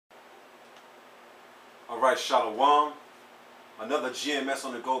Alright, Shalom. Another GMS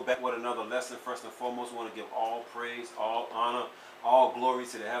on the go, back with another lesson. First and foremost, we want to give all praise, all honor, all glory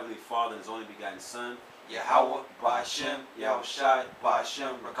to the Heavenly Father and His only begotten Son, Yahawah, Ba'ashem, Yahawashi,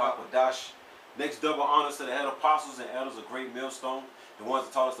 Ba'ashem, Rakakadash. Next, double honors to the head apostles and elders of Great Millstone, the ones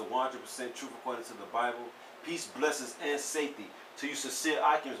that taught us the 100% truth according to the Bible. Peace, blessings, and safety to you sincere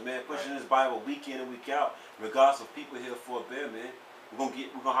icons, man, pushing this Bible week in and week out, regardless of people here for a bear, man. We're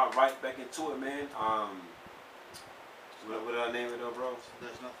gonna hop right back into it, man. What did I name it though, bro?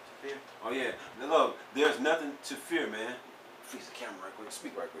 There's nothing to fear. Oh yeah, look, there's nothing to fear, man. Fix the camera right quick.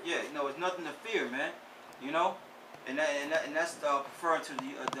 Speak right quick. Yeah, no, it's nothing to fear, man. You know, and that's referring to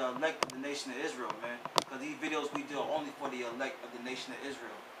the elect of the nation of Israel, man. Because these videos we do are only for the elect of the nation of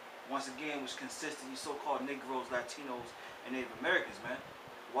Israel. Once again, which consists of these so-called Negroes, Latinos, and Native Americans, man.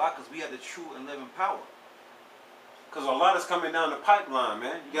 Why? Because we have the true and living power. Because a lot is coming down the pipeline,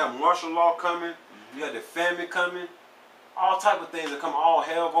 man. You got martial law coming. You got the famine coming. All type of things that come. All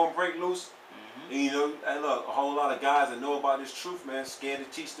hell gonna break loose. And you know, and look, a whole lot of guys that know about this truth, man, scared to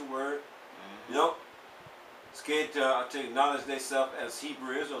teach the word. You know, scared to acknowledge themselves as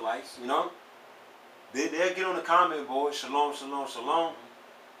Hebrew Israelites. You know, they'll get on the comment board, shalom, shalom, shalom.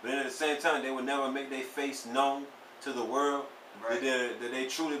 But then at the same time, they would never make their face known to the world. Right. That they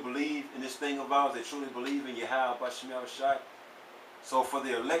truly believe in this thing of ours. They truly believe in YAHAWASHI. So for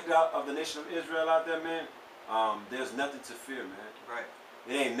the elect of the nation of Israel out there, man, there's nothing to fear, man. Right.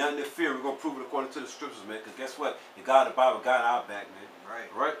 It ain't nothing to fear. We're going to prove it according to the scriptures, man. Because guess what? The God of the Bible got our back, man.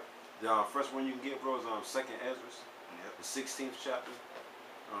 Right. Right? The first one you can get, bro, is 2nd Ezra, the 16th chapter.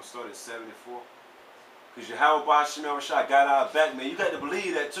 Start at 74. Because YAHAWASHI got our back, man. You got to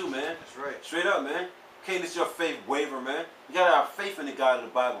believe that too, man. That's right. Straight up, man. Can't let your faith waver, man. You got to have faith in the God of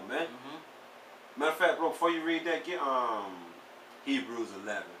the Bible, man. Matter of fact, bro, before you read that, get Hebrews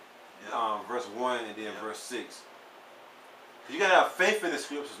 11. Verse 1 and then verse 6. You gotta have faith in the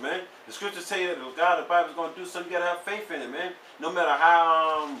scriptures, man. The scriptures tell you that the God of the Bible is gonna do something. You gotta have faith in it, man. No matter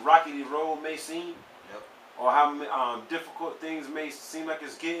how rocky the road may seem, or how difficult things may seem like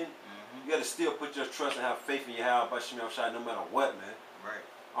it's getting, you gotta still put your trust and have faith in YAHAWASHI no matter what, man. Right.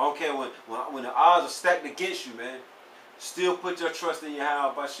 I don't care when the odds are stacked against you, man. Still put your trust in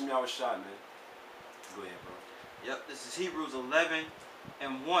YAHAWASHI, man. Go ahead, bro. Yep. This is Hebrews 11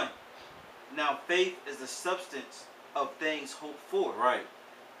 and 1. Now faith is the substance of things hoped for. Right.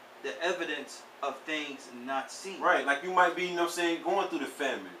 The evidence of things not seen. Right. Like you might be, you know what I'm saying, going through the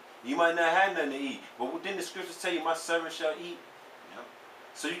famine. You might not have nothing to eat. But didn't the scriptures tell you, my servant shall eat? Yep.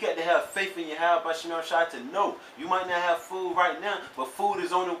 So you got to have faith in YAHAWASHI to know. You might not have food right now, but food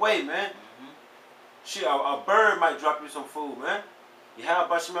is on the way, man. Shit, a bird might drop you some food, man.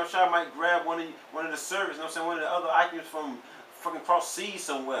 YAHAWASHI might grab one of the servants, you know what I'm saying, one of the other items from fucking cross seas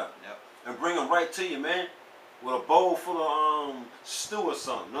somewhere. Yep. And bring them right to you, man. With a bowl full of stew or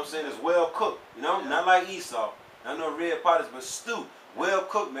something. You know what I'm saying? It's well cooked. You know? Not like ESAU. Not no red potties, but stew. Well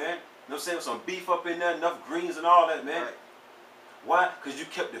cooked, man. You know what I'm saying? With some beef up in there, enough greens and all that, man. Right. Why? Because you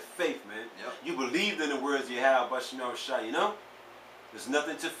kept the faith, man. Yep. You believed in the words of YAHAWASHI, you know? There's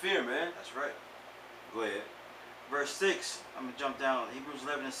nothing to fear, man. That's right. Go ahead. Verse 6. I'm going to jump down. Hebrews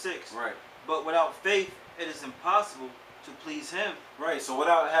 11 and 6. Right. But without faith, it is impossible to please him. Right. So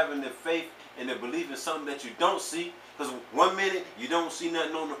without having the faith and the belief in something that you don't see, because one minute you don't see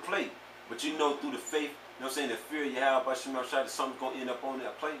nothing on the plate, but you know through the faith, you know what I'm saying, the fear you have about that something's going to end up on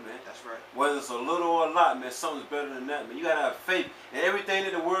that plate, man. That's right. Whether it's a little or a lot, man, something's better than that, man. You got to have faith. And everything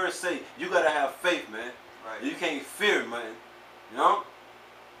that the words say, you got to have faith, man. Right. You can't fear, man. You know?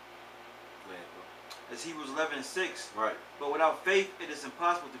 Go ahead, bro. It's Hebrews 11 and 6. Right. But without faith, it is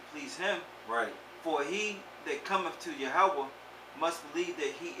impossible to please him. Right. For he that cometh to Yahawah must believe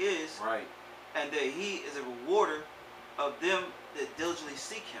that he is, right, and that he is a rewarder of them that diligently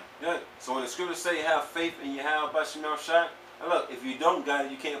seek him. Yeah. So when the scriptures say have faith in YAHAWASHI, look, if you don't got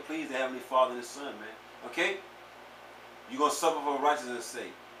it, you can't please the Heavenly Father and the Son, man. Okay? You're going to suffer for righteousness'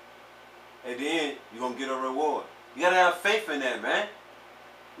 sake. At the end, you're going to get a reward. You got to have faith in that, man.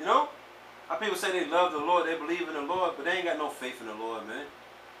 You know? How people say they love the Lord, they believe in the Lord, but they ain't got no faith in the Lord, man.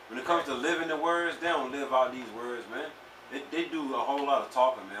 When it comes to living the words, they don't live out these words, man. They do a whole lot of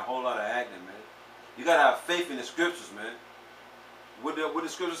talking, man. A whole lot of acting, man. You got to have faith in the scriptures, man. What the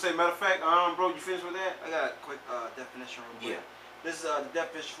scriptures say? Matter of fact, bro, you finished with that? I got a quick definition real quick. Yeah. This is the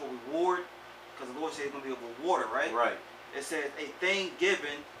definition for reward, because the Lord said it's going to be a rewarder, right? Right. It says a thing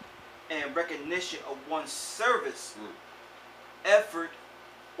given in recognition of one's service, effort,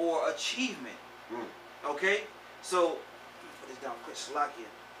 or achievement. Okay? So, put this down quick, Salakia.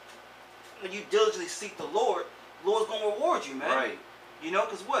 When you diligently seek the Lord's going to reward you, man. Right. You know,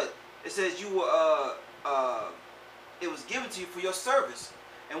 because what? It says you will it was given to you for your service.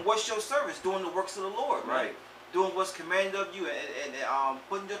 And what's your service? Doing the works of the Lord, man. Right. Doing what's commanded of you, and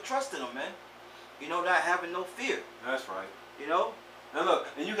putting your trust in Him, man. You know, not having no fear. That's right. You know. Now look,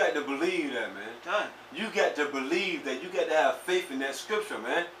 and you got to believe that, man. Done. You got to believe that. You got to have faith in that scripture,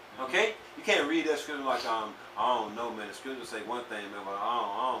 man. Okay? You can't read that scripture like, I don't know, man. The scripture say one thing, man, but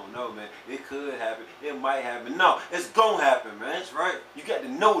I don't know, man. It could happen. It might happen. No, it's gonna happen, man. That's right. You got to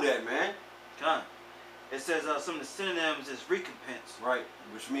know that, man. Done. It says some of the synonyms is recompense. Right,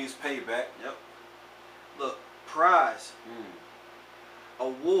 which means payback. Yep. Look, prize.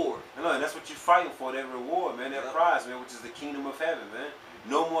 Award. And look, that's what you're fighting for, that reward, man. That prize, man, which is the kingdom of heaven, man.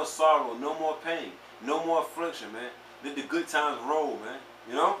 No more sorrow, no more pain, no more affliction, man. Let the good times roll, man.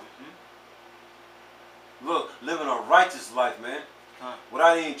 You know? Look, living a righteous life, man.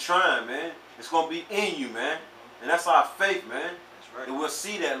 Without even trying, man. It's going to be in you, man. And that's our faith, man. That's right. And we'll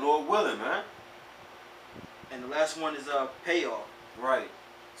see that, Lord willing, man. And the last one is payoff. Right.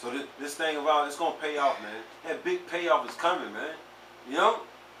 So this thing about, it's going to pay off, man. That big payoff is coming, man. You know?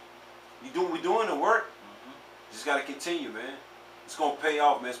 We're doing the work. Just got to continue, man. It's going to pay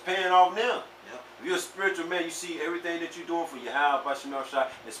off, man. It's paying off now. Yep. If you're a spiritual man, you see everything that you're doing for YAHAWASHI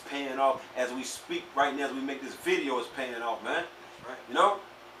is paying off. As we speak right now, as we make this video, it's paying off, man. That's right. You know?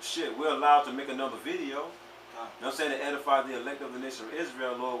 Shit, we're allowed to make another video. You know what I'm saying? To edify the elect of the nation of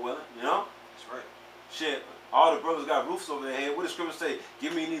Israel, Lord willing. You know? That's right. Shit, all the brothers got roofs over their head. What does scripture say?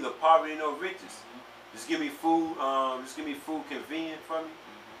 Give me neither poverty nor riches. Just give me food. Just give me food convenient for me.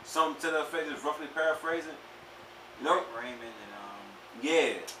 Something to the effect, just roughly paraphrasing. You know? Raiment and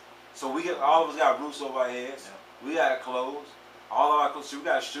yeah. So all of us got roofs over our heads. Yeah. We got clothes. All of our clothes. We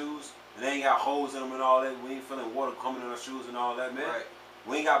got shoes. And they ain't got holes in them and all that. We ain't feeling water coming in our shoes and all that, man. Right.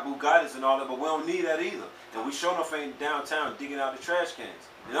 We ain't got Bugattis and all that, but we don't need that either. And we sure enough ain't downtown digging out the trash cans.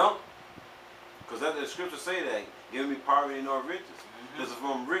 You know? Because the scripture say that. Give me poverty nor riches. Because if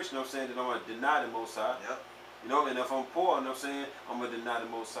I'm rich, you know what I'm saying, then I'm going to deny the Most High. Yep. You know, and if I'm poor, you know what I'm saying, I'm going to deny the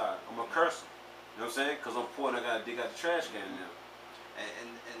Most High. I'm going to curse him. You know what I'm saying? Because I'm poor and I got to dig out the trash can now.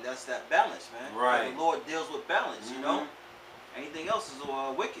 And that's that balance, man. Right. And the Lord deals with balance, you know? Anything else is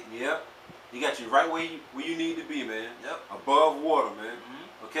wicked. Yep. He got you right where you need to be, man. Yep. Above water, man.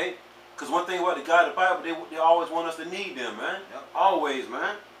 Okay? Because one thing about the God of the Bible, they always want us to need them, man. Yep. Always,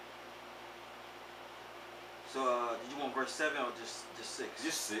 man. So, did you want verse 7 or just 6?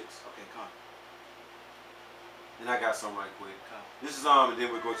 Just 6. Okay, come on. And I got some right quick. This is and then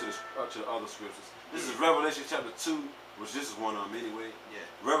we'll go to the other scriptures. This is Revelation chapter 2, which this is one of them anyway.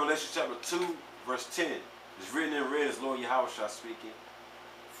 Yeah. Revelation chapter 2, verse 10. It's written in red as Lord Yahawashi speaking.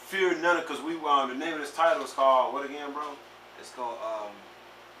 Fear none, because the name of this title is called what again, bro? It's called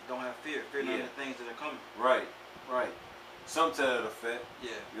Don't Have Fear. Fear none of the things that are coming. Right, right. Something to that effect.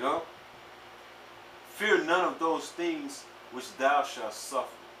 Yeah. You know? Fear none of those things which thou shalt suffer.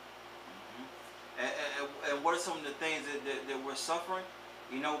 And what are some of the things that we're suffering?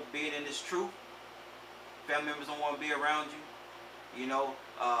 You know, being in this truth. Family members don't want to be around you. You know,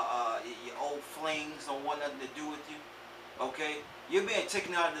 your old flings don't want nothing to do with you. Okay? You're being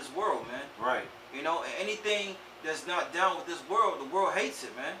taken out of this world, man. Right. You know, anything that's not down with this world, the world hates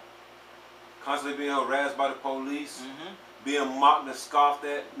it, man. Constantly being harassed by the police. Being mocked and scoffed at,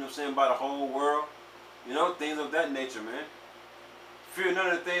 you know what I'm saying, by the whole world. You know, things of that nature, man. Fear none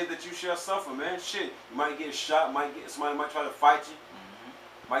of the things that you shall suffer, man. Shit, you might get shot, somebody might try to fight you.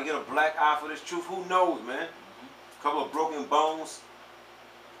 Might get a black eye for this truth. Who knows, man? A couple of broken bones.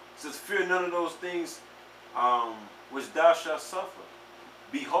 It says, fear none of those things which thou shalt suffer.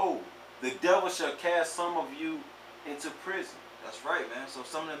 Behold, the devil shall cast some of you into prison. That's right, man. So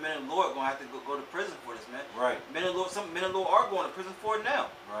some of the men of the Lord are going to have to go to prison for this, man. Right. Some men of the Lord are going to prison for it now.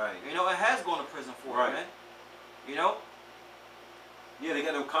 Right. You know, it has gone to prison for it, man. You know? Yeah, they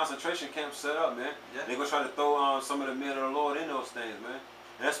got them concentration camps set up, man. Yeah. They're going to try to throw some of the men of the Lord in those things, man.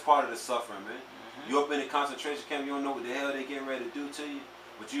 And that's part of the suffering, man. You up in the concentration camp, you don't know what the hell they getting ready to do to you.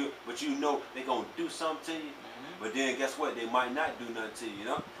 But you know they're going to do something to you. But then guess what? They might not do nothing to you, you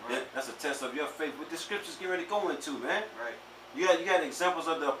know? Right. That's a test of your faith. What the scriptures get ready to go into, man. Right. You got examples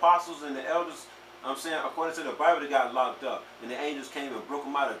of the apostles and the elders, I'm saying, according to the Bible, they got locked up. And the angels came and broke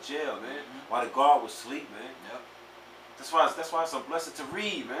them out of jail, man. While the guard was asleep, man. Yep. That's why it's a blessing to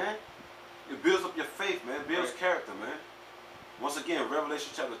read, man. It builds up your faith, man. It builds character, man. Once again,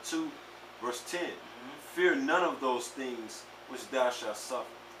 Revelation chapter 2, verse 10. Fear none of those things which thou shalt suffer.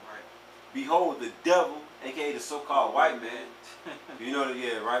 Right. Behold, the devil, a.k.a. the so-called white man. You know that,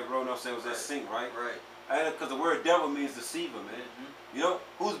 yeah, right, bro? You know what I'm saying? Was that sink, right? Right. Because the word devil means deceiver, man. You know,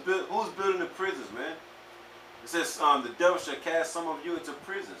 who's building the prisons, man? It says, the devil shall cast some of you into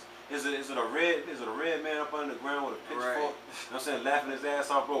prisons. Is it a red man up under the ground with a pitchfork? Right. You know what I'm saying? Laughing his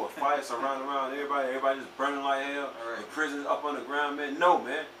ass off, bro. Fights around everybody just burning like hell. Right. The prison's up on the ground, man. No,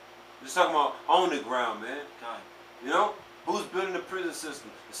 man. Just talking about on the ground, man. Kind. You know? Who's building the prison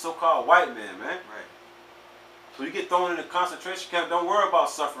system? The so-called white man, man. Right. So you get thrown in a concentration camp, don't worry about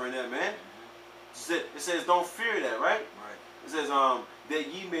suffering that, man. It says don't fear that, right? Right. It says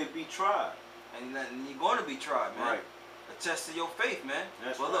that ye may be tried. And you're going to be tried, man. Right. A test of your faith, man.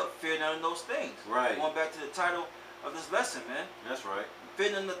 That's well, right. look, fear none of those things. Right. Going back to the title of this lesson, man. That's right.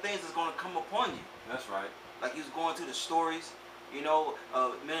 Fear none of the things that's going to come upon you. That's right. Like he was going through the stories, you know,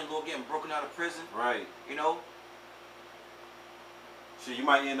 men and Lord getting broken out of prison. Right. You know. So you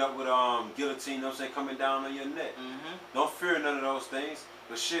might end up with guillotine, you know what I'm saying, coming down on your neck. Don't fear none of those things.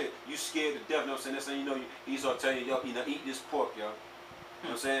 But shit, you scared to death, you know what I'm saying? That's how you know he start telling you, yo, eat this pork, yo. You know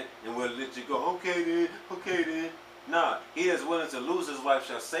what I'm saying? And we'll let you go. Okay then. Nah, he is willing to lose his life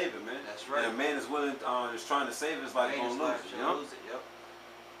shall save it, man. That's right. And a man is willing, is trying to save his life, gonna lose it, you know? Yep.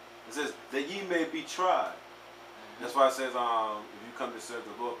 It says that ye may be tried. That's why it says, if you come to serve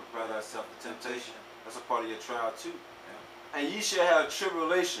the Lord, prepare thyself for temptation. That's a part of your trial too. Yeah. And ye shall have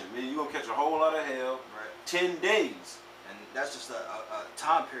tribulation, meaning you're gonna catch a whole lot of hell. Right. 10 days. And that's just a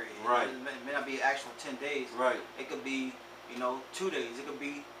time period. Right. It may not be actual 10 days. Right. It could be, 2 days. It could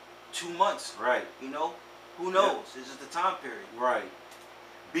be 2 months. Right. Who knows? It's just a time period. Right.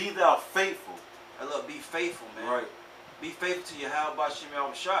 Be thou faithful. Hey, look, be faithful, man. Right. Be faithful to YAHAWASHI,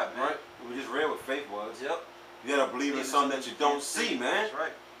 man. Right. We just read what faith was. Yep. You gotta believe in something that you don't see, man. That's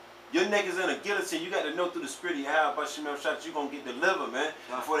right. Your neck is in a guillotine. You got to know through the spirit of YAHAWASHI that you're gonna get delivered, man.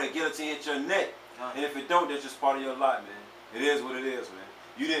 Before that guillotine hit your neck. And if it don't, that's just part of your life, man. It is what it is, man.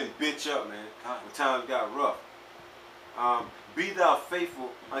 You didn't bitch up, man. When times got rough. Be thou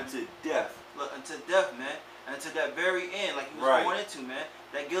faithful unto death. Look, unto death, man. And to that very end, like you was going into, man.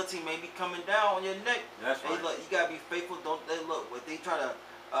 That guillotine may be coming down on your neck. That's right. Hey, look, you gotta be faithful. Don't they look? If they try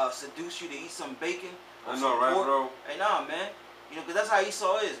to seduce you to eat some bacon, or I know, right, pork, bro? Hey, nah, man. Because that's how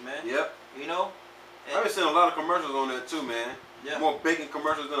Esau is, man. Yep. And I've been seeing a lot of commercials on that too, man. Yeah. More bacon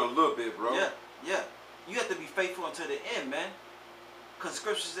commercials than a little bit, bro. Yeah. You have to be faithful until the end, man. Because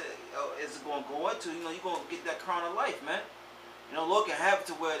Scripture is going to go into, you're going to get that crown of life, man. Lord can have it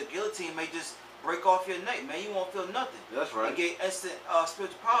to where the guillotine may just break off your neck, man. You won't feel nothing. That's right. And get instant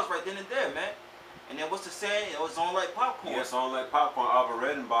spiritual powers right then and there, man. And then what's the saying? It's on like popcorn. Yeah, it's on like popcorn. Alva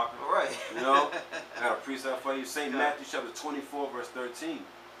Redenbacher. Right. I got a precept for you. St. Matthew chapter 24, verse 13.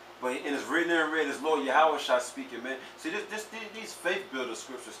 But and it's written there in red, it's Lord YAHAWASHI speaking, man. See, these faith builder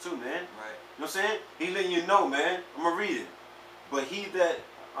scriptures too, man. Right. You know what I'm saying? He letting you know, man. I'm going to read it. But he that,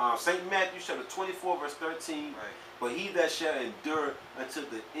 St. Matthew chapter 24, verse 13. Right. But he that shall endure unto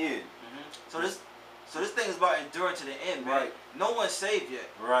the end. So this thing is about enduring to the end, man. Right. No one's saved yet.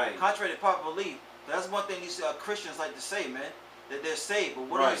 Right. Contrary to popular belief. That's one thing these Christians like to say, man. That they're saved. But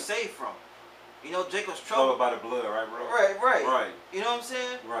what are you saved from? Jacob's trouble. Covered by the blood, right, bro? Right. You know what I'm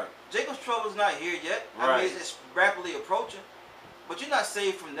saying? Right. Jacob's trouble is not here yet. Right. I mean, it's rapidly approaching. But you're not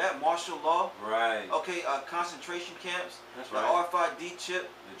saved from that martial law. Right. Okay, concentration camps. That's right. The RFID chip.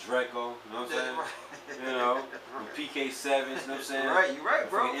 The Draco, you know what I'm saying? Right. The PK-7s, you know what I'm saying? Right, you're right,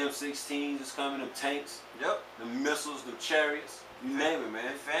 bro. The M16s is coming, them tanks. Yep. The missiles, the chariots. You name it,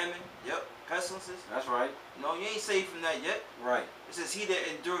 man. Famine. Yep. Pestilences. That's right. No, you ain't saved from that yet. Right. It says he that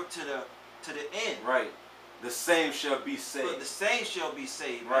endureth to the end. Right. The same shall be saved. But the same shall be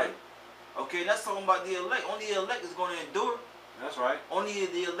saved. Right. Man. Okay, that's talking about the elect. Only the elect is going to endure. That's right. Only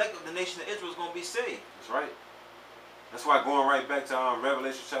the elect of the nation of Israel is going to be saved. That's right. That's why going right back to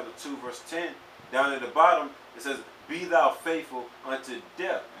Revelation chapter 2, verse 10, down at the bottom, it says, be thou faithful unto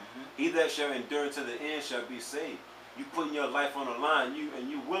death. He that shall endure to the end shall be saved. You putting your life on the line,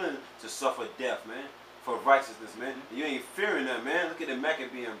 you willing to suffer death, man, for righteousness, man. You ain't fearing that, man. Look at the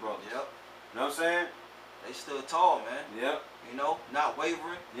Maccabean brothers. Yep. You know what I'm saying? They stood tall, man. Yep. Not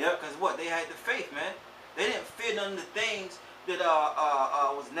wavering. Yep. Because what? They had the faith, man. They didn't fear none of the things that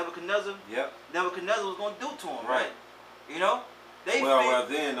was Nebuchadnezzar. Yep. Nebuchadnezzar was going to do to them, right? They well,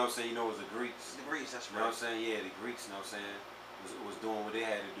 then, you know what I'm saying, it was the Greeks. The Greeks, that's right. You know what I'm saying? Yeah, the Greeks, you know what I'm saying, was doing what they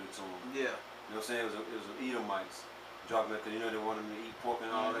had to do to them. Yeah. You know what I'm saying? It was Edomites. Dropping it because, they wanted them to eat pork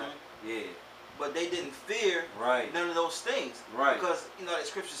and all that. Yeah. But they didn't fear none of those things. Right. Because, that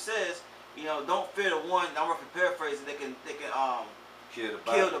scripture says, don't fear the one, I'm roughly paraphrasing, they can kill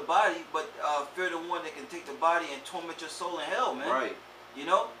the body, but fear the one that can take the body and torment your soul in hell, man. Right.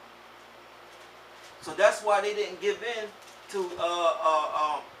 So that's why they didn't give in to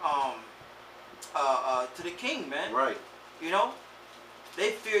the king, man. Right.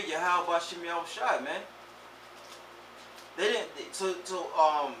 They feared YAHAWASHI, man. They didn't. So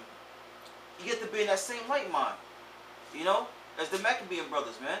you get to be in that same light mind, you know, as the Maccabean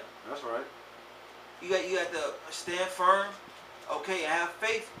brothers, man. That's right. You got to stand firm, okay, and have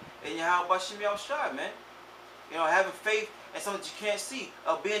faith in YAHAWASHI, man. You know, having faith in something that you can't see,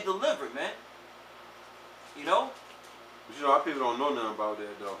 of being delivered, man. You know? But you know, our people don't know nothing about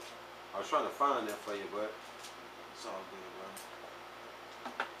that, though. I was trying to find that for you, but it's all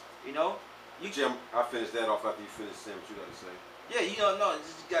good, bro. You know? Jim, I'll finish that off after you finish saying what you got to say. Yeah, you know, no, you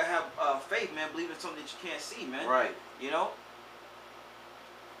just got to have faith, man. Believe in something that you can't see, man. Right. You know?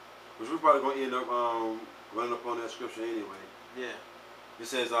 Which we're probably going to end up running up on that scripture anyway. Yeah. It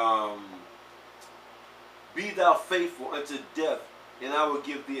says, be thou faithful unto death, and I will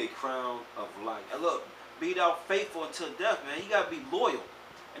give thee a crown of life. And look, be thou faithful until death, man. You got to be loyal.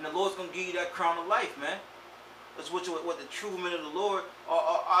 And the Lord's going to give you that crown of life, man. That's what the true men of the Lord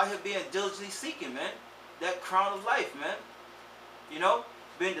are out here being diligently seeking, man. That crown of life, man. You know?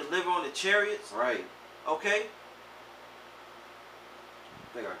 Being delivered on the chariots. Right. Okay?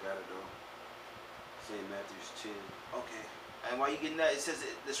 I think I got it, though. St. Matthew's 10. Okay. And while you getting that, it says,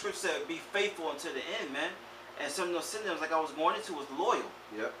 the scripture said, be faithful until the end, man. And some of those synonyms, like I was going into, was loyal.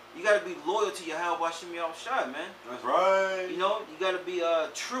 Yep. You got to be loyal to YAHAWASHI, man. That's right. You know, you got to be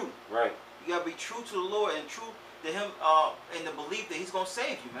true. Right. You got to be true to the Lord and true to Him in the belief that He's going to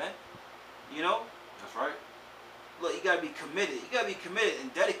save you, man. You know? That's right. Look, you got to be committed. You got to be committed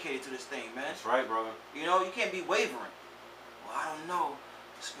and dedicated to this thing, man. That's right, brother. You know, you can't be wavering. Well, I don't know.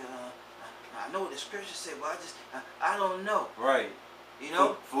 I know what the scripture said, but I don't know. Right. You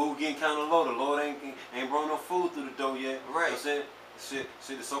know? Food getting kind of low. The Lord ain't brought no food through the door yet. Right. You know what I'm saying?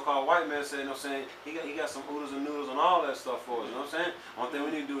 See, the so-called white man said, you know what I'm saying, he got some oodles and noodles and all that stuff for us, you know what I'm saying? One thing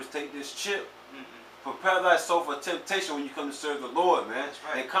we need to do is take this chip, prepare thy soul for temptation when you come to serve the Lord, man. That's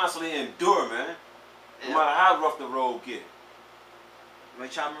right. And constantly endure, man. Yeah. No matter how rough the road get. Let me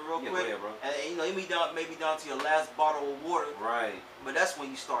chime in real quick. Go ahead, bro. And you know, you maybe down to your last bottle of water. Right. But that's when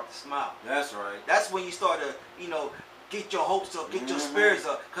you start to smile. That's right. That's when you start to, you know, get your hopes up, get your spirits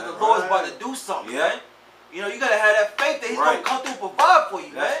up. Because the Lord's about to do something, man. You know, you got to have that faith that He's going to come through and provide for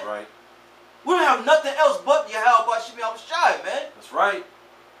you, That's man. right. We don't have nothing else but YAHAWASHI, man. That's right.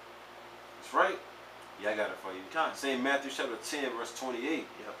 That's right. Yeah, I got it for you. Come. St. Matthew chapter 10, verse 28. Yep.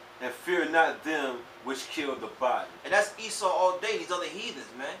 And fear not them which kill the body. And that's Esau all day, these other heathens,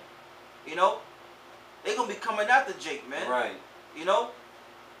 man. You know? They're going to be coming after Jake, man. Right. You know?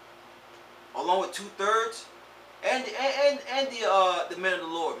 Along with 2/3 and the men of the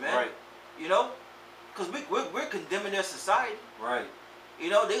Lord, man. Right. You know? Because we're condemning their society. Right. You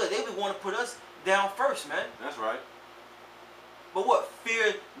know, they would want to put us down first, man. That's right. But what?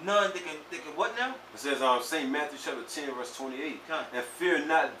 Fear none. They can what now? It says St. Matthew chapter 10, verse 28. Huh. And fear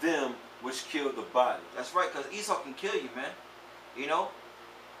not them which kill the body. That's right, because Esau can kill you, man. You know?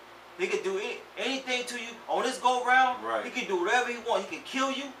 He can do anything to you on this go round. Right. He can do whatever he wants. He can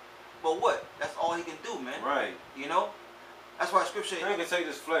kill you. But what? That's all he can do, man. Right. You know? That's why Scripture... He can take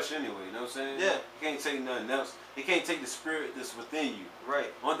this flesh anyway, you know what I'm saying? Yeah. He can't take nothing else. He can't take the spirit that's within you.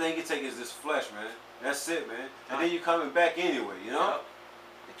 Right. One thing he can take is this flesh, man. That's it, man. And then you coming back anyway, you know? Yep.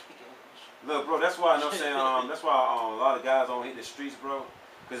 Look, bro, that's why, you know what I'm saying, that's why a lot of guys don't hit the streets, bro.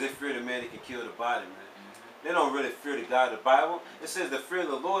 Because they fear the man that can kill the body, man. They don't really fear the God of the Bible. It says the fear of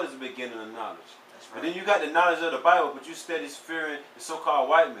the Lord is the beginning of knowledge. That's right. But then you got the knowledge of the Bible, but you steady fearing the so-called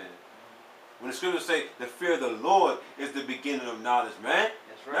white man. When the scriptures say the fear of the Lord is the beginning of knowledge, man.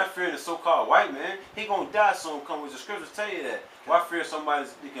 That's right. Not fearing the so-called white man. He gonna die soon. Come with the scriptures tell you that. Okay. Why fear somebody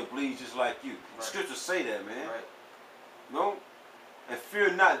that can bleed just like you? Right. The scriptures say that, man. Right. No. And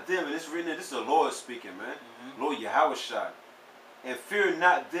fear not them. And it's written there. This is the Lord speaking, man. Lord YAHAWASHI. And fear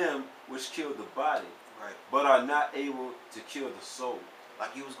not them which kill the body. Right. But are not able to kill the soul.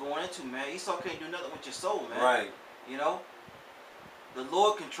 Like you was going into, man. Esau can't do nothing with your soul, man. Right. You know? The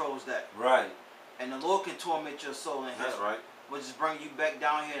Lord controls that. Right. And the Lord can torment your soul in hell. That's right. Which is bringing you back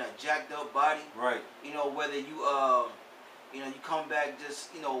down here in a jacked up body. Right. You know, whether you you come back just,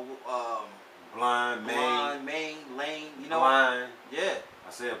 blind, maimed, lame, you know. Blind. Yeah. I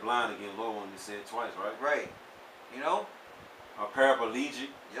said blind again, Lord, when they said it twice, right? Right. You know? A paraplegic.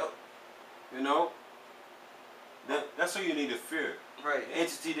 Yep. You know? That's who you need to fear. Right. The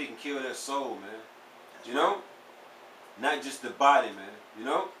entity that can kill that soul, man. That's you know? Not just the body, man. You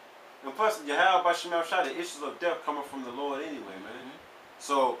know? And plus, YAHAWASHI, the issues of death coming from the Lord anyway, man.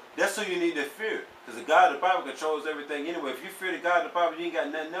 So, that's who you need to fear. Because the God of the Bible controls everything anyway. If you fear the God of the Bible, you ain't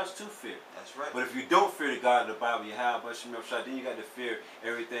got nothing else to fear. That's right. But if you don't fear the God of the Bible, YAHAWASHI, then you got to fear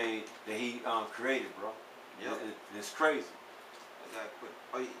everything that He created, bro. Yep. And it's crazy. I got to quit.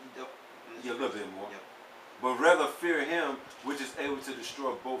 Oh, you don't? Yeah, a little bit more. Yep. but rather fear him which is able to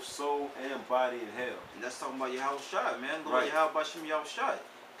destroy both soul and body in hell. And that's talking about YAHAWASHI, man. Lord Right. YAHAWASHI.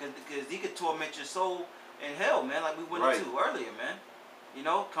 Because he could torment your soul in hell, man, like we went Right. into earlier, man. You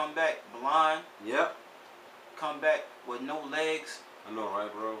know, come back blind. Yep. Come back with no legs. I know,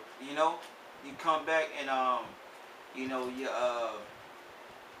 right, bro? You know, you come back and you know,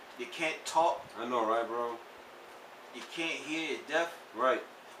 you can't talk. I know, right, bro? You can't hear. You're deaf. Right.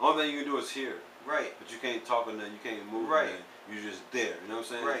 Only thing you can do is hear. Right. But you can't talk or nothing. You can't move. Right. Nothing. You're just there. You know what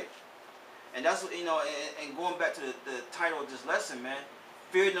I'm saying? Right. And that's what, you know, and going back to the title of this lesson, man,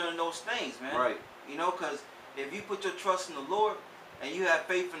 fear none of those things, man. Right. You know, because if you put your trust in the Lord and you have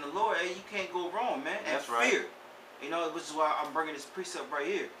faith in the Lord, hey, you can't go wrong, man. And That's right. fear. You know, which is why I'm bringing this precept right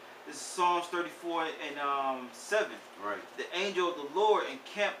here. This is Psalms 34 and 7. Right. The angel of the Lord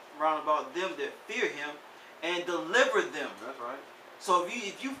encamped round about them that fear him and deliver them. That's right. So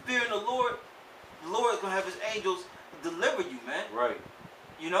if you fear in the Lord is gonna have his angels deliver you, man. Right.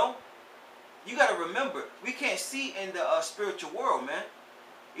 You know, you gotta remember, we can't see in the spiritual world, man.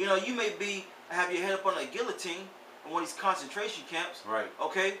 You know, you may have your head up on a guillotine in one of these concentration camps. Right.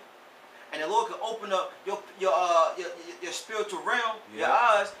 Okay. And the Lord can open up your spiritual realm, Yeah. your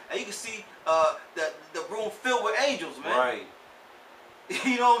eyes, and you can see the room filled with angels, man. Right.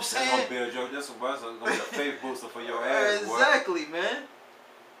 You know what I'm That's saying? gonna build your. That's gonna be a faith booster for your ass. Exactly, man.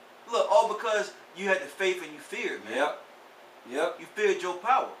 Look, all because you had the faith and you feared, man. Yep. Yep. You feared your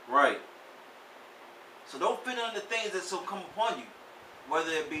power. Right. So don't fear none of the things that shall come upon you,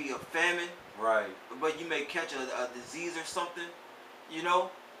 whether it be a famine, Right. but you may catch a disease or something, you know,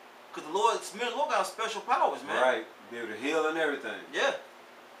 because the Lord got special powers, man. Right. Be able to heal and everything. Yeah.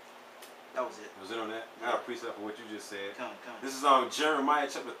 That was it. Was it on that? I got a precept for what you just said. Come. This is on Jeremiah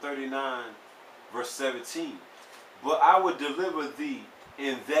chapter 39, verse 17. But I will deliver thee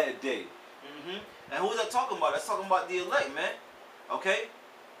in that day. And who's that talking about? That's talking about the elect, man. Okay?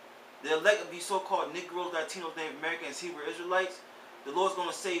 The elect of these so-called Negroes, Latinos, Native Americans, Hebrew Israelites. The Lord's going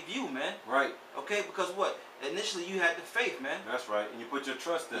to save you, man. Right. Okay? Because what? Initially, you had the faith, man. That's right. And you put your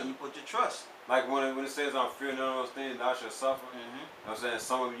trust in. And you put your trust. Like when it says, I'm fearing none of those things, thou shalt suffer. Mm-hmm. You know what I'm saying?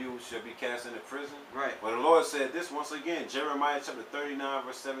 Some of you shall be cast into prison. Right. But the Lord said this once again, Jeremiah chapter 39,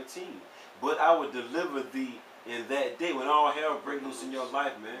 verse 17. But I will deliver thee in that day when all hell break loose in your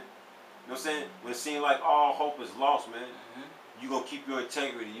life, man. You know what I'm saying? When it seems like all hope is lost, man, you're going to keep your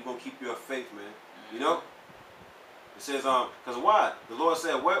integrity. You're going to keep your faith, man. You know? It says, because why? The Lord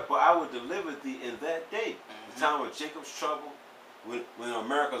said, well, but I will deliver thee in that day. The time of Jacob's trouble, when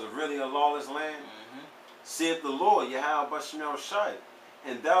America's really a lawless land. Saith the Lord, YAHAWASHI,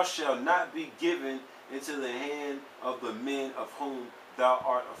 and thou shalt not be given into the hand of the men of whom thou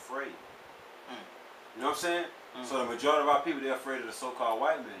art afraid. You know what I'm saying? So the majority of our people, they're afraid of the so-called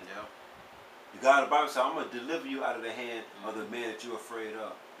white man. Yeah. The God of the Bible said, I'm going to deliver you out of the hand of the man that you're afraid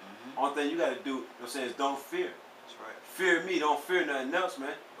of. Only thing you got to do, you know what I'm saying, is don't fear. That's right. Fear me, don't fear nothing else,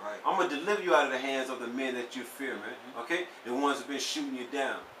 man. Right. I'm going to deliver you out of the hands of the men that you fear, man. Okay? The ones that have been shooting you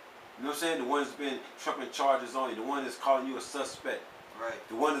down. You know what I'm saying? The ones that's been trumping charges on you. The one that's calling you a suspect. Right.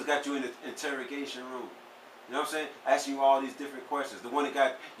 The one that's got you in the interrogation room. You know what I'm saying? Asking you all these different questions. The one that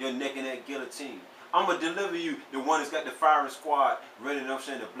got your neck in that guillotine. I'm going to deliver you. The one that's got the firing squad ready, you know what I'm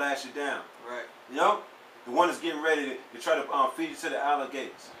saying, to blast you down. Right. You know? The one that's getting ready to try to feed you to the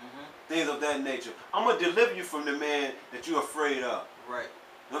alligators. Things of that nature. I'm going to deliver you from the man that you're afraid of. Right.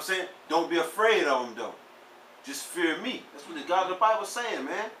 You know what I'm saying? Don't be afraid of him, though. Just fear me. That's what the God of the Bible is saying,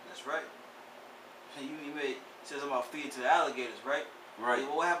 man. That's right. And you made says about feeding to the alligators, right? Right.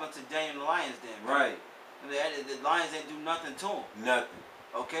 Well, what happened to Daniel and the lions then? Right. The lions didn't do nothing to them. Nothing.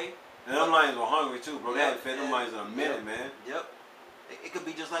 Okay? And them lions were hungry, too, bro. They Yeah, hadn't fed them lions in a minute, man. Yep. It could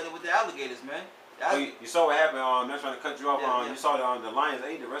be just like that with the alligators, man. You saw what happened. Not trying to cut you off. Yeah, You saw the lions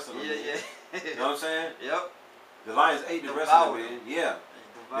ate the rest of them. Yeah. You know what I'm saying? Yep. The lions ate the rest of them, man. Yeah.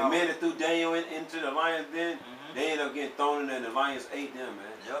 The men that threw Daniel into the lions den, they ended up getting thrown in there and the lions ate them,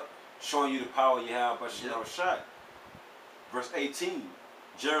 man. Yep. Showing you the power you have, but you know, shot. Verse 18.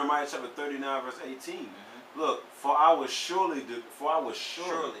 Jeremiah chapter 39, verse 18. Look, for I was surely. You know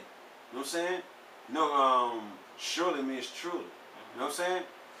what I'm saying? Surely means truly. You know what I'm saying?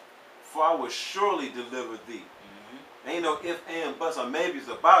 For I will surely deliver thee. Ain't no if, and, buts, or maybes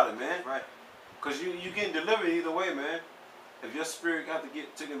about it, man. Right. Because you getting delivered either way, man. If your spirit got to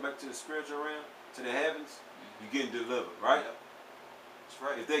get taken back to the spiritual realm, to the heavens, you getting delivered, right? Yep. That's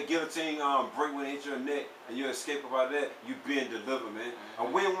right. If that guillotine break when it hit your neck and you escape about that, you being delivered, man. A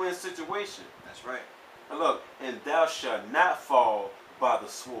win-win situation. That's right. And look, and thou shalt not fall by the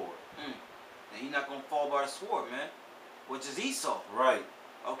sword. And you're not going to fall by the sword, man. Which is Esau. Right.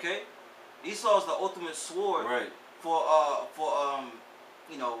 Okay? Esau is the ultimate sword. Right. For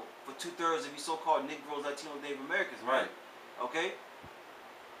you know, for 2/3 of you so-called Negroes, Latinos, Native Americans. Man. Right. Okay.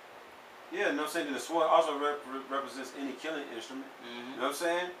 Yeah, you know what I'm saying? The sword also represents any killing instrument. You know what I'm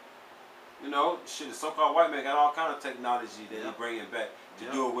saying? You know, shit, the so-called white man got all kind of technology that he bringing back to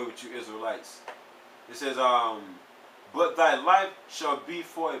do away with you Israelites. It says, but thy life shall be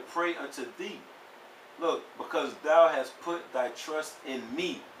for a prey unto thee. Look, because thou hast put thy trust in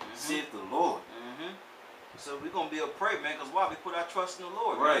me, saith the Lord. So we're going to be a prey, man, because why? We put our trust in the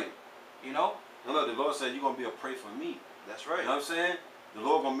Lord, right? Man. You know? And look, the Lord said, you're going to be a prey for me. That's right. You know what I'm saying? The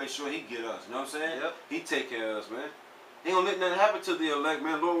Lord going to make sure he get us. You know what I'm saying? Yep. He take care of us, man. He don't let nothing happen to the elect,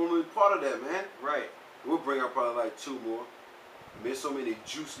 man. Lord won't be part of that, man. Right. We'll bring up probably like 2 more. There's so many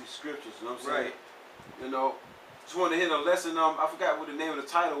juicy scriptures, you know what I'm saying? Right. You know, just wanted to hit a lesson. I forgot what the name of the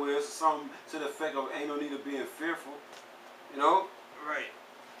title is. Something to the effect of ain't no need of being fearful. You know? Right.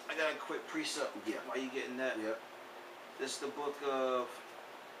 I got a quick precept. Yeah. While you getting that? Yeah. This is the book of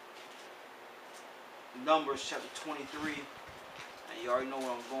Numbers, chapter 23. And you already know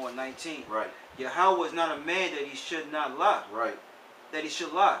where I'm going, 19. Right. Yahawah is not a man that he should not lie. Right. That he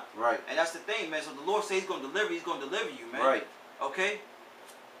should lie. Right. And that's the thing, man. So the Lord says he's going to deliver you, man. Right. Okay?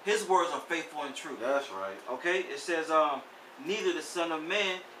 His words are faithful and true. That's right. Okay? It says, neither the Son of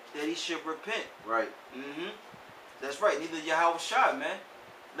Man that he should repent. Right. That's right. Neither YAHAWASHI, man.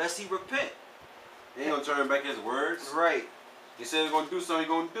 Lest he repent. He ain't going to turn back his words. Right. He said he's going to do something, he's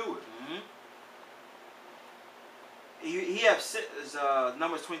going to do it. He have said,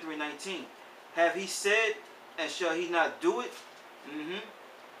 Numbers 23:19. Have he said, and shall he not do it?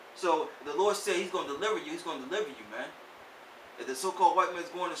 So the Lord said he's going to deliver you. He's going to deliver you, man. If the so-called white man is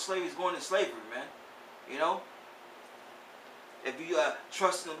going to slavery, he's going to slavery, man. You know? If you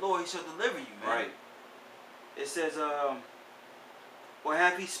trust in the Lord, he shall deliver you, man. Right. It says, or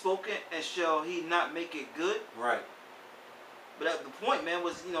have he spoken, and shall he not make it good? Right. But the point, man,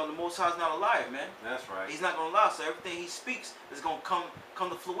 was, you know, the Most High is not a liar, man. That's right. He's not going to lie, so everything he speaks is going to come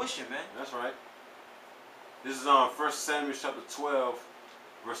to fruition, man. That's right. This is on 1 Samuel chapter 12,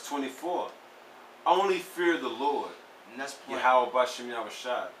 verse 24. Only fear the Lord. And that's plain.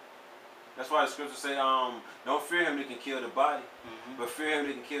 YAHAWASHI. That's why the scriptures say, don't fear him that can kill the body, but fear him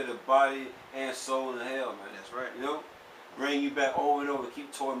that can kill the body and soul in hell, man. That's right. You know? Bring you back over and over,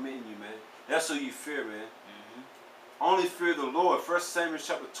 keep tormenting you, man. That's who you fear, man. Only fear the Lord. 1 Samuel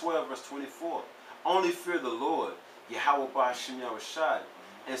chapter 12, verse 24. Only fear the Lord, YAHAWASHI,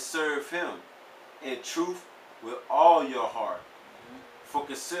 and serve him in truth with all your heart. For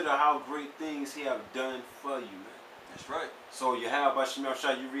consider how great things he have done for you, man. That's right. So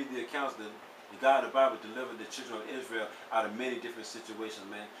YAHAWASHI, you read the accounts that the God of the Bible delivered the children of Israel out of many different situations,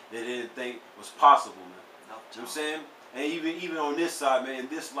 man, they didn't think was possible, man. You know what I'm saying? And even on this side, man, in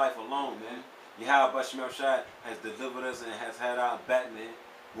this life alone, man, YAHAWASHI has delivered us and has had our back, man,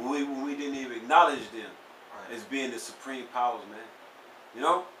 when we didn't even acknowledge them as being the supreme powers, man. You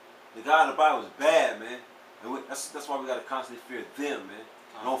know? The God of the Bible is bad, man. And that's why we got to constantly fear them, man.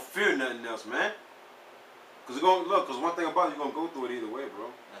 Don't fear nothing else, man. Because one thing about it, you're going to go through it either way, bro.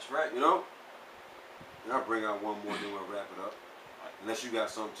 That's right. You know? And I'll bring out one more, then we'll wrap it up. Unless you got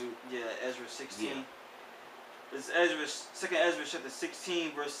something too. Yeah, Ezra 16. Yeah. This is 2 Ezra chapter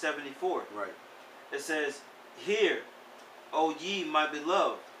 16, verse 74. Right. It says, hear, O ye my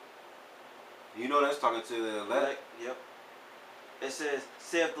beloved. You know that's talking to the elect. Yep. It says,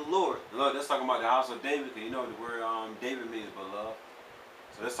 saith the Lord. Look, that's talking about the house of David, because you know the word David means beloved.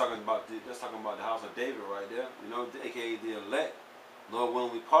 So that's talking about the house of David right there. You know, aka the elect. Lord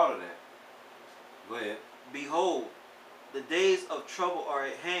willing, we part of that. Go ahead. Behold, the days of trouble are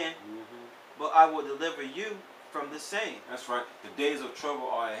at hand, but I will deliver you from the same. That's right. The days of trouble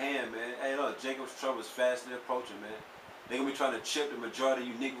are at hand, man. Hey, look, Jacob's trouble is fastly approaching, man. They're going to be trying to chip the majority of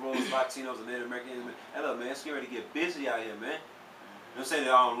you Negroes, Latinos, and Native Americans. Hey, look, man, it's getting ready to get busy out here, man. You know what I'm saying?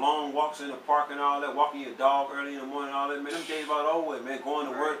 Long walks in the park and all that, walking your dog early in the morning and all that, man. Them days about over with, man. Going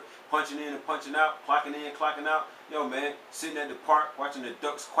to work, punching in and punching out, clocking in, clocking out. Yo, man, sitting at the park, watching the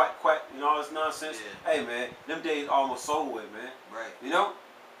ducks quack, quack, you know, all this nonsense. Yeah. Hey, man, them days almost over with, man. Right. You know?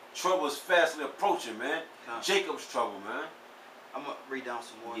 Trouble is fastly approaching, man. Jacob's trouble, man. I'm going to read down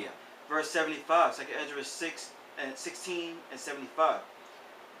some more. Yeah. Verse 75, 2 Ezra 16 and 75.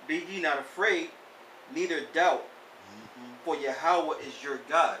 Be ye not afraid, neither doubt, for Yahawah is your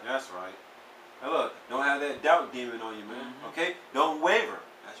God. That's right. Now look, don't have that doubt demon on you, man. Okay? Don't waver.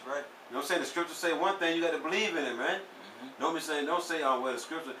 That's right. You know what I'm saying? The scriptures say one thing, you got to believe in it, man. Don't say, well, the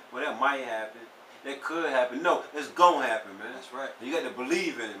scripture, well, that might happen. That could happen. No, it's going to happen, man. That's right. You got to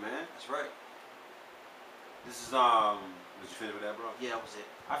believe in it, man. That's right. This is Did you finish with that, bro? Yeah, that was it.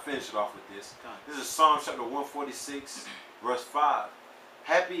 I finished it off with this. Okay. This is Psalm chapter 146, verse 5.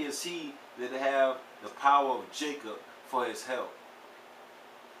 Happy is he that have the power of Jacob for his help,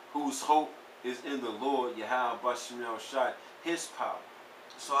 whose hope is in the Lord, YAHAWASHI, his power.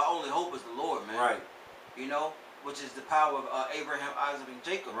 So our only hope is the Lord, man. Right. You know, which is the power of Abraham, Isaac, and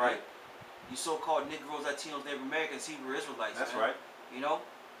Jacob. Right. Man. You so-called Negroes, Latinos, Native Americans, Hebrew Israelites. That's man. right. You know,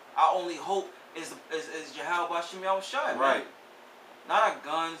 our only hope is YAHAWASHI, man. Right. Not our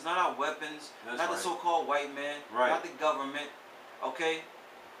guns, not our weapons, That's not right. the so-called white man, Right. not the government, okay?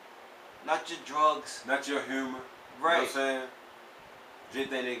 Not your drugs. Not your humor. Right. You know what I'm saying? Just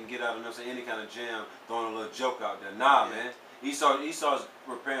think they can get out of any kind of jam, throwing a little joke out there. Nah, yeah. man. Esau's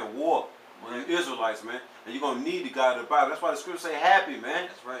preparing war on the Israelites, man. And you're going to need the God of the Bible. That's why the scriptures say happy, man.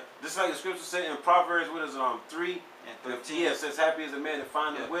 That's right. Just like the scriptures say in Proverbs, what is it, 3 and 13. Yeah, it says happy is the man that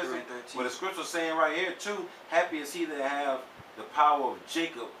findeth wisdom. 3 and 13. But the scripture's saying right here, too, happy is he that have the power of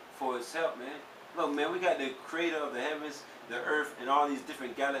Jacob for his help, man. Look, man, we got the creator of the heavens, the earth, and all these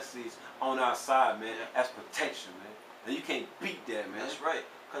different galaxies on our side, man, as protection, man. And you can't beat that, man. That's right.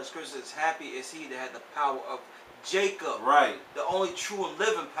 Because the scripture says, happy is he that had the power of Jacob. Right. The only true and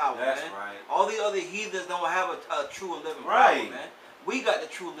living power, That's man. right. All the other heathens don't have a true and living Right. power, man. We got the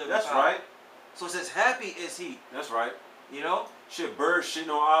true living That's power. right. So it says, happy is he. That's right. You know? Shit, birds shitting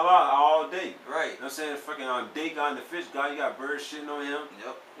on Allah all day. Right. You know what I'm saying? Freaking Dagon, the fish guy, you got birds shitting on him.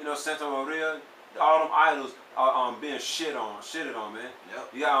 Yep. You know, Santa Maria, all them idols are being shitted on, man. Yep.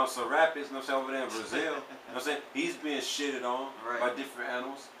 You got Serapis, you know what I'm saying, over there in Brazil. You know what I'm saying? He's being shitted on by different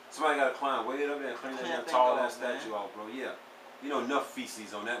animals. Somebody got to climb way up there and clean that tall ass statue out, bro. Yeah. You know, enough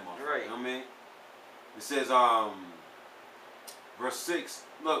feces on that motherfucker. Right. You know what I mean? It says, verse 6,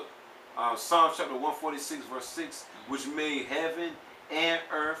 look, Psalm chapter 146, verse 6, which made heaven and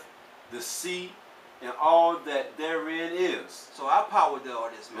earth, the sea, and all that therein is. So our power did all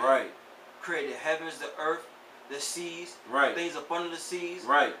this, man. Right. Created heavens, the earth, the seas, right. things up under the seas.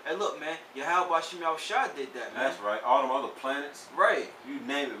 Right. And look, man, YAHAWASHI did that, man. That's right. All them other planets. Right. You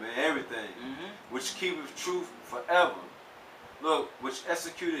name it, man. Everything. Mm-hmm. Which keepeth truth forever. Look, which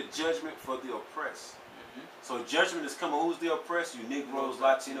executed judgment for the oppressed. Mm-hmm. So judgment is coming. Who's the oppressed? You Negroes,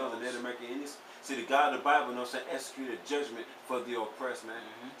 Latinos, and Native American Indians. See, the God of the Bible, you know what I'm saying, executed judgment for the oppressed, man.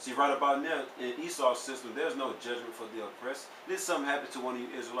 Mm-hmm. See, right about now, in Esau's system, there's no judgment for the oppressed. This something happened to one of you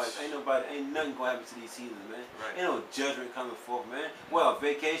Israelites. Ain't nothing gonna happen to these heathens, man. Right. Ain't no judgment coming forth, man. Well,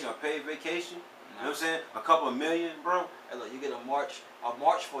 vacation, a paid vacation. You know what I'm saying? A couple of million, bro. Hey, look, you get a march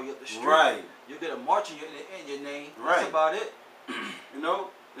for you up the street. Right. You get a march in your name. Right. That's about it. You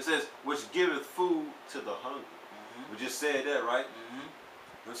know? It says, which giveth food to the hungry. Mm-hmm. We just said that, right? Mm-hmm. You know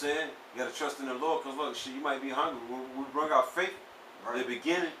what I'm saying? You got to trust in the Lord, because look, shit, you might be hungry. We bring out faith in the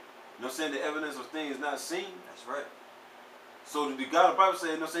beginning. You know what I'm saying? The evidence of things not seen. That's right. So the God of the Bible says,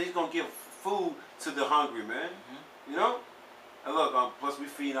 you know what I'm saying, he's going to give food to the hungry, man. Mm-hmm. You know? And look, plus we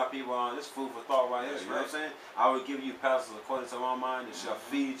feed our people on this food for thought right here. You know what I'm saying? I will give you pastors according to my mind and shall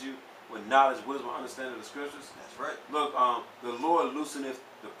feed you with knowledge, wisdom, understanding of the scriptures. That's right. Look, the Lord looseneth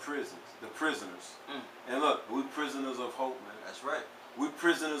the prisoners. And look, we prisoners of hope, man. That's right. We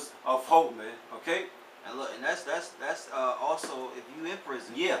prisoners of hope, man. Okay? And look, and that's also if you in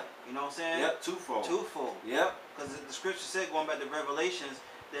prison. Yeah. You know what I'm saying? Yep, twofold. Twofold. Yep. Because the scripture said, going back to Revelations,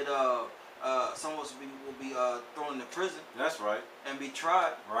 that some of us will be thrown into prison. That's right. And be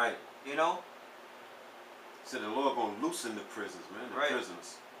tried. Right. You know? So the Lord gonna loosen the prisons, man. The right.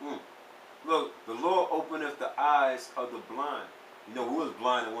 prisoners. Look, the Lord openeth the eyes of the blind. You know, we was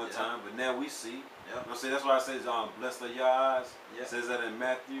blind at one time, but now we see. Yep. You know what I'm saying? That's why I say, blessed are your eyes. Yep. It says that in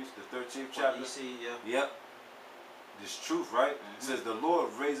Matthew, the 13th chapter. You see, Yep. This truth, right? It says, the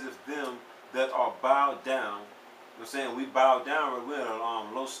Lord raiseth them that are bowed down. You know what I'm saying? We bow down, right? We're in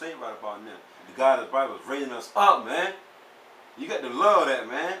a low state right about now. The God of the Bible is raising us up, man. You got to love that,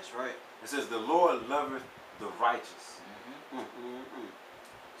 man. That's right. It says, the Lord loveth the righteous.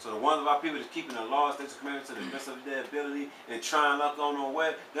 So the ones of our people that's keeping the laws, statutes, commandments to the best of their ability and trying luck on their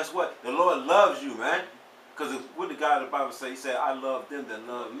way, guess what? The Lord loves you, man. Because what the God of the Bible say? He said, I love them that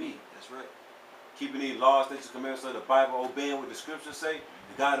love me. That's right. Keeping these laws, statutes, commandments of the Bible, obeying what the scriptures say,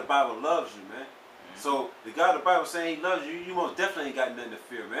 the God of the Bible loves you, man. So the God of the Bible saying he loves you, you most definitely ain't got nothing to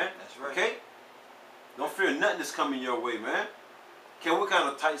fear, man. That's right. Okay? Don't fear nothing that's coming your way, man. Okay, what kind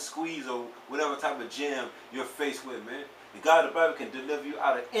of tight squeeze or whatever type of jam you're faced with, man. The God of the Bible can deliver you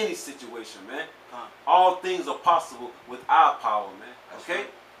out of any situation, man. All things are possible with our power, man. That's okay?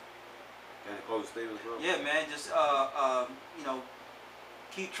 Right. Can I close statements, bro? Yeah, man. Just you know,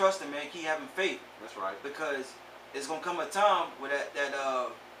 keep trusting, man. Keep having faith. That's right. Because it's gonna come a time where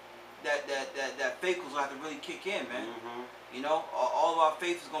that faith is gonna have to really kick in, man. Mm-hmm. You know, all of our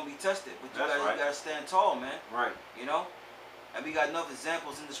faith is gonna be tested, but you gotta stand tall, man. Right. You know, and we got enough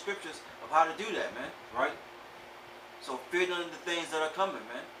examples in the scriptures of how to do that, man. Right. So fear none of the things that are coming,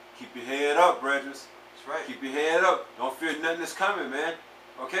 man. Keep your head up, brothers. That's right. Keep your head up. Don't fear nothing that's coming, man.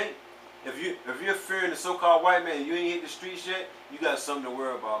 Okay? If you're fearing the so-called white man, you ain't hit the streets yet, you got something to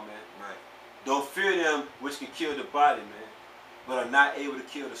worry about, man. Right. Don't fear them which can kill the body, man, but are not able to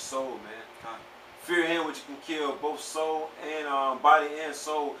kill the soul, man. Fear him which can kill both soul and body and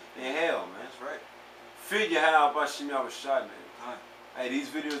soul in hell, man. That's right. Fear YAHAWASHI, man. Hey, these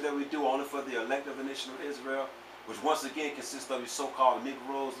videos that we do are only for the elect of the nation of Israel, which once again consists of your so-called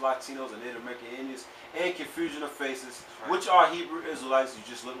Negroes, Latinos, and Native American Indians, and confusion of faces, which are Hebrew Israelites. You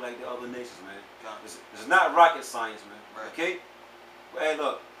just look like the other nations, man. It's not rocket science, man. Okay? Hey,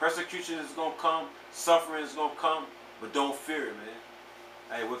 look, persecution is going to come, suffering is going to come, but don't fear it, man.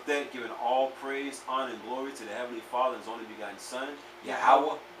 Hey, with that, giving all praise, honor, and glory to the Heavenly Father and His only begotten Son,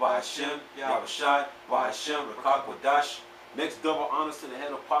 Yahawah, Bahashem, Yahawashi, Bahashem, Rakakwadash. Next, double honors to the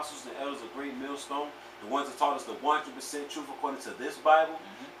head apostles and elders of Great Millstone, the ones that taught us the 100% truth according to this Bible.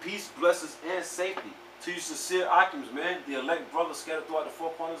 Peace, blessings, and safety to you sincere Akims, man, the elect brothers scattered throughout the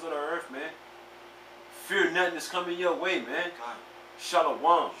four corners of the earth, man. Fear nothing is coming your way, man. Shalom.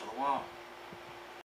 Shalom.